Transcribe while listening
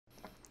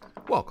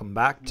Welcome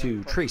back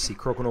to Tracey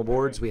Crokinole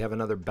Boards. We have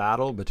another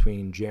battle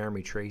between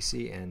Jeremy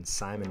Tracey and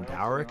Simon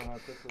Dowrick.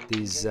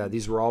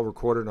 These were all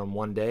recorded on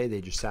one day.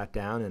 They just sat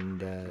down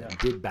and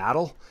did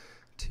battle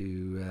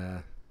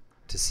to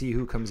see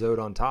who comes out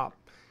on top.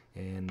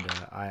 And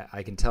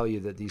I can tell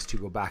you that these two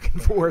go back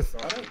and forth,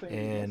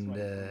 and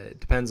it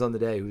depends on the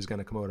day who's going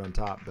to come out on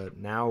top. But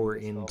now we're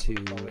into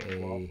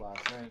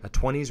a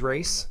 20s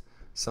race.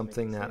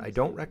 Something that I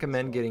don't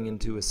recommend getting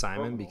into with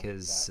Simon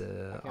because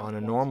on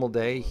a normal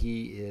day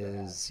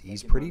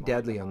he's pretty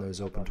deadly on those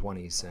open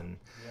 20s, and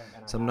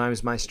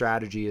sometimes my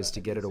strategy is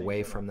to get it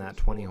away from that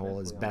 20 hole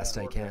as best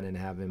I can and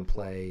have him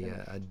play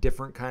a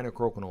different kind of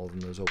crokinole than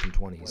those open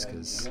 20s.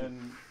 Because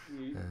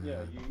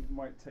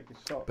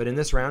but in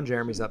this round,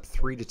 Jeremy's up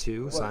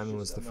 3-2. Simon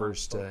was the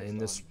first in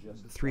this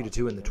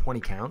 3-2 in the 20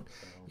 count.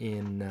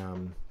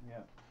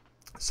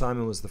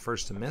 Simon was the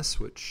first to miss,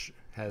 which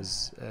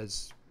has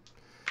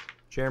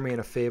Jeremy in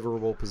a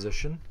favorable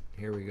position.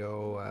 Here we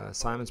go.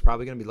 Simon's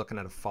probably going to be looking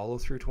at a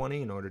follow-through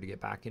 20 in order to get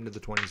back into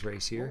the 20s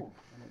race here.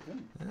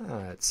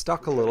 It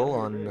stuck a little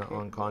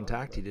on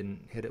contact. He didn't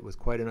hit it with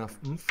quite enough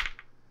oomph.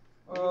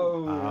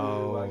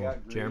 Oh,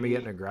 Jeremy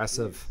getting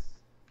aggressive.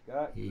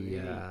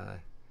 He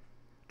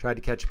tried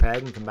to catch a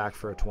peg and come back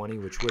for a 20,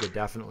 which would have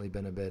definitely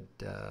been a bit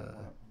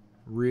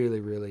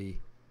really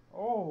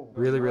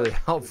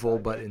helpful,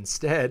 but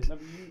instead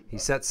he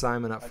set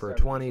Simon up for a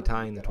 20,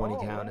 tying the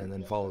 20 count, and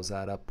then follows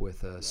that up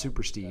with a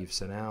Super Steve.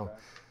 So now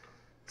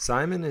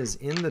Simon is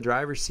in the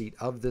driver's seat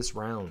of this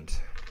round.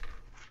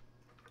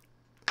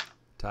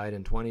 Tied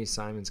in 20.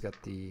 Simon's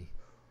got the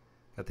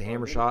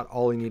hammer shot.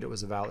 All he needed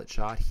was a valid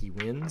shot. He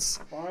wins.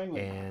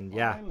 And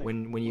yeah,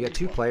 when you get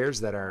two players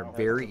that are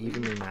very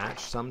evenly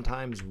matched,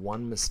 sometimes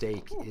one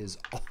mistake is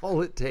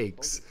all it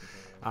takes.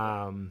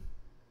 In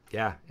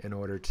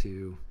order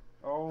to.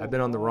 I've been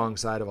on the wrong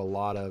side of a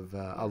lot of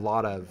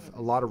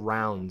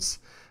rounds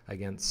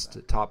against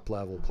top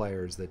level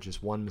players that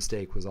just one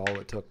mistake was all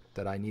it took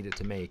that I needed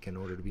to make in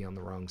order to be on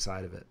the wrong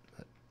side of it.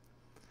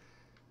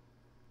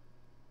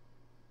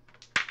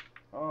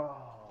 But,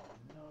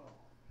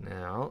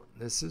 now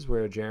this is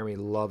where Jeremy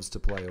loves to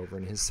play over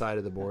in his side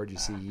of the board. You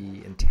see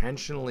he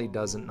intentionally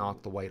doesn't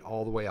knock the white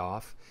all the way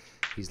off.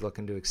 He's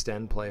looking to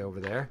extend play over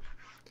there.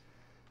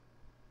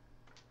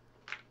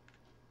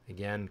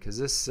 Again, because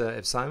this,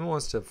 if Simon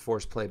wants to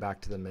force play back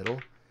to the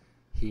middle,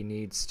 he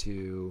needs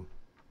to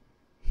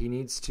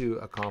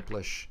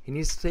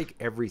take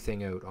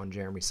everything out on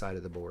Jeremy's side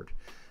of the board.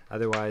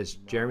 Otherwise,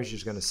 Jeremy's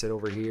just going to sit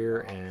over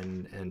here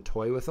and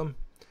toy with him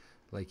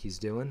like he's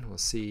doing. We'll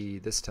see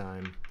this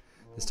time.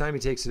 This time he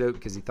takes it out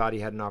because he thought he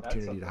had an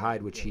opportunity to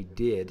hide, which he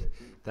did.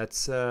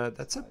 That's a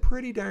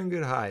pretty darn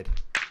good hide.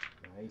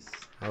 Nice.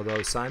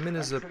 Although Simon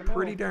is a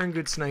pretty darn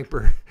good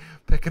sniper,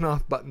 picking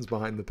off buttons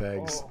behind the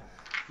pegs.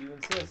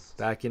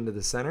 Back into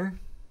the center.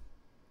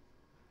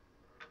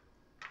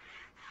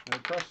 No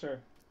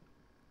pressure.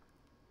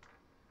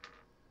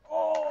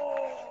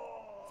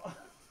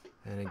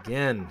 And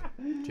again,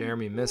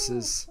 Jeremy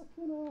misses.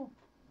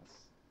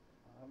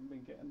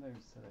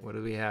 What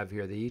do we have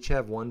here? They each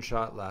have one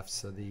shot left,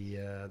 so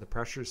the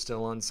pressure's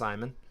still on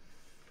Simon.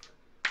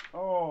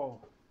 Oh,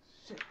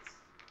 shit.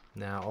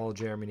 Now all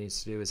Jeremy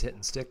needs to do is hit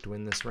and stick to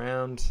win this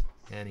round,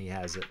 and he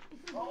has it.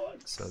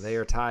 So they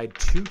are tied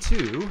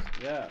 2-2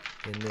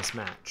 in this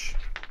match.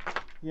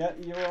 Yeah,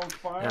 you're on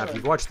fire. Now, if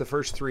you've watched the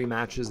first three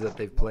matches that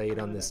they've played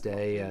on this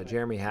day,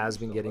 Jeremy has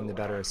been getting the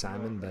better of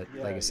Simon, but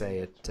like I say,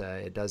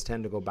 it does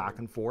tend to go back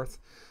and forth.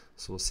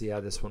 So we'll see how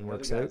this one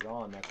works out.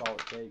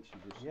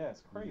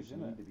 It's crazy,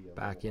 isn't it?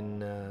 Back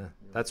in,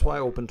 that's why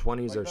open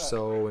 20s are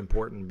so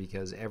important,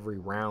 because every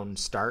round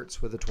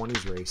starts with a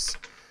 20s race.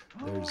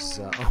 There's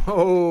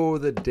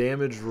the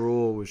damage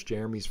rule was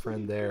Jeremy's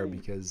friend there,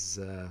 because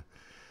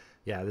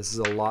this is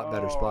a lot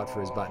better spot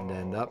for his button to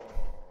end up.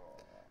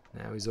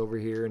 Now he's over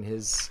here in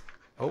his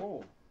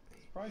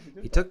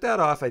he took that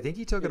off. I think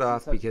he took it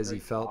off because he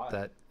felt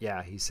that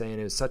he's saying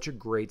it was such a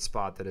great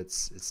spot that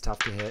it's tough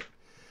to hit.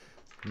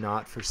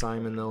 Not for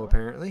Simon though,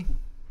 apparently.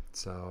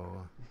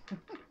 So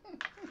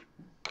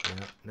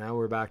now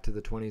we're back to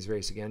the 20s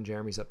race again.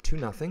 Jeremy's up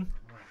 2-0.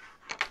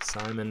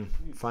 Simon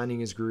finding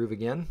his groove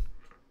again.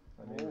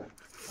 I may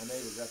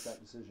regret that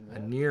decision. A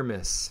near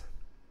miss.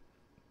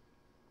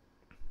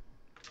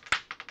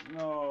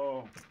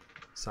 No.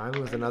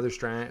 Simon with another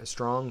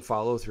strong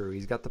follow through.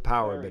 He's got the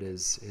power, but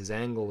his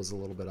angle was a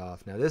little bit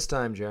off. Now this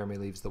time Jeremy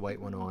leaves the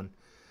white one on.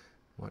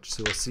 Watch,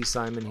 so we'll see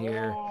Simon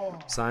here.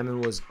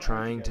 Simon was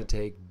trying to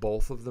take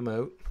both of them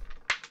out.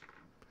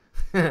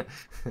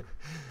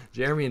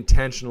 Jeremy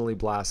intentionally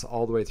blasts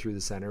all the way through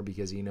the center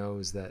because he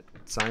knows that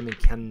Simon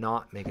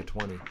cannot make a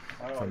 20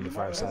 from the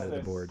far side of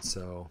the board.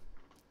 So,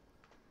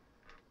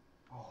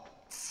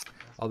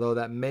 although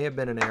that may have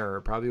been an error,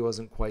 it probably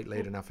wasn't quite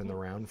late enough in the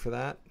round for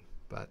that.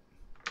 But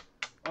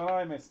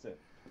I missed it.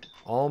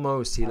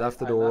 Almost, he left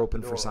the door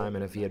open for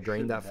Simon. If he had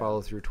drained that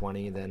follow through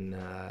 20, then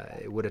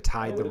it would have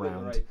tied the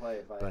round.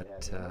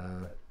 But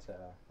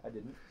I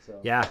didn't.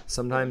 Yeah,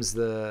 sometimes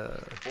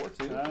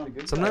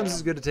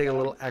it's good to take a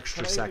little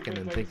extra second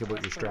and think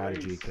about your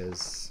strategy,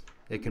 because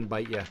It can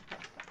bite you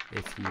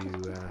if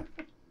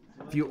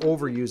you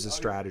overuse a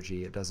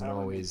strategy. It doesn't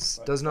always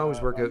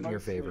work out in your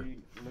favor.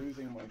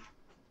 Losing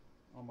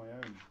on my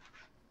own,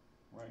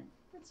 right?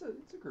 It's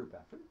a group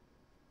effort.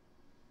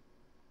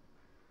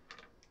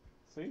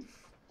 See,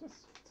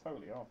 just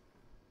totally off.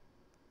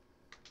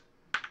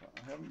 But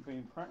I haven't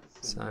been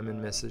practicing.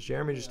 Simon misses.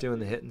 Jeremy just doing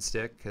the hit and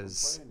stick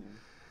because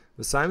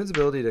with Simon's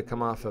ability to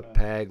come off a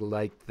peg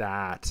like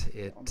that,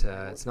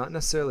 it's not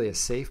necessarily a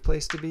safe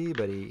place to be,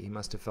 but he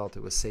must have felt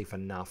it was safe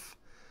enough.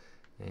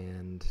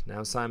 And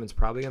now Simon's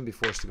probably going to be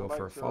forced to go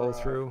for a follow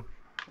through.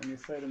 When you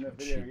said in that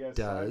video, yes,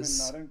 does.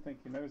 Simon, I don't think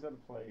he knows how to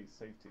play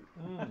safety.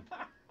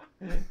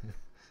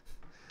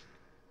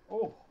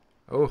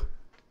 Oh,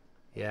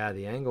 yeah,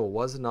 the angle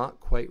was not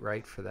quite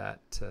right for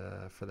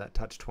that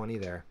touch 20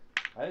 there.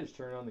 I just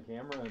turn on the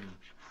camera and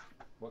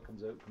what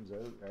comes out,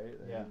 right?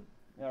 Yeah.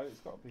 Yeah, it's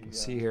got to be.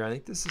 See here, I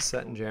think this is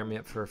setting Jeremy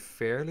up for a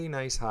fairly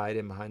nice hide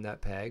in behind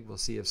that peg. We'll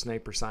see if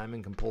Sniper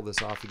Simon can pull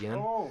this off again.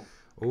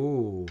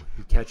 Oh,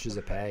 he catches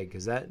a peg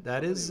because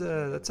that's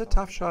a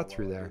tough shot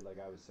through there. Like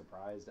I was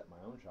surprised at my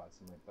own shots.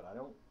 I'm like, but I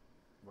don't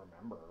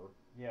remember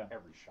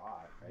every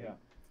shot, right? Yeah.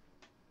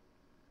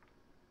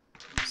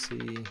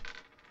 See,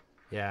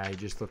 yeah, he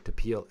just looked to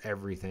peel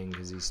everything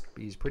because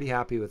he's pretty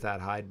happy with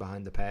that hide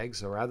behind the peg.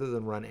 So rather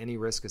than run any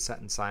risk of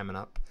setting Simon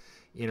up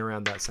in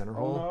around that center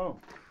hole. No.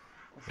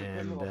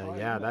 And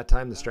yeah, that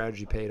time the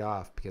strategy paid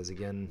off because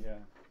again,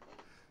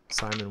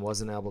 Simon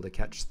wasn't able to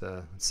catch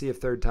the. Let's see if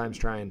third time's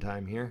trying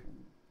time here.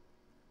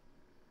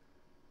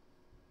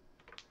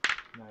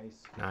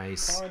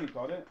 Nice. Finally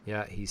got it.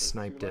 Yeah, he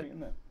sniped it.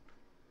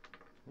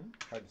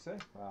 Hard to say.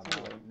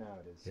 Now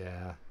it is.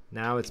 Yeah,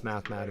 now it's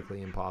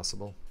mathematically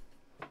impossible.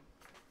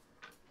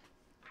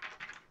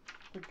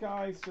 The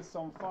guy's just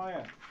on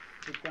fire.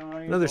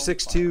 Another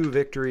 6-2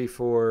 victory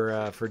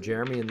for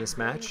Jeremy in this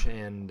match,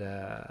 and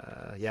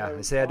yeah,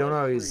 I say I don't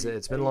always.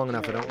 It's been long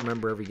enough. I don't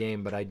remember every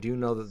game, but I do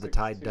know that the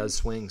tide does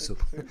swing. So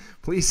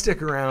please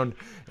stick around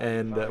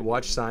and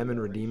watch Simon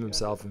redeem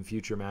himself in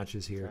future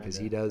matches here because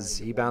he does.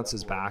 He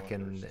bounces back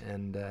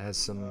and has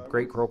some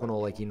great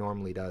crokinole like he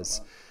normally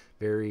does.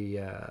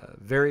 Very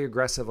very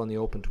aggressive on the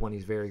open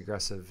 20s. Very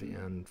aggressive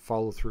in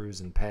follow throughs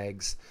and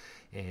pegs.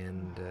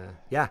 And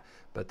yeah,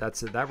 but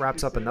that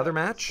wraps up another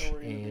match,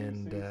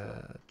 and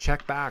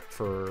check back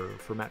for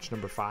match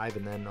number 5.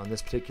 And then on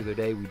this particular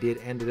day we did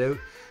end it out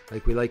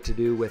like we like to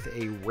do with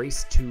a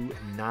race to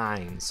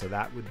 9, so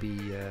that would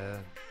be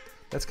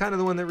that's kind of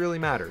the one that really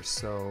matters.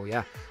 So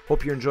yeah,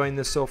 hope you're enjoying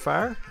this so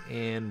far,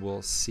 and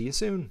we'll see you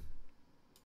soon.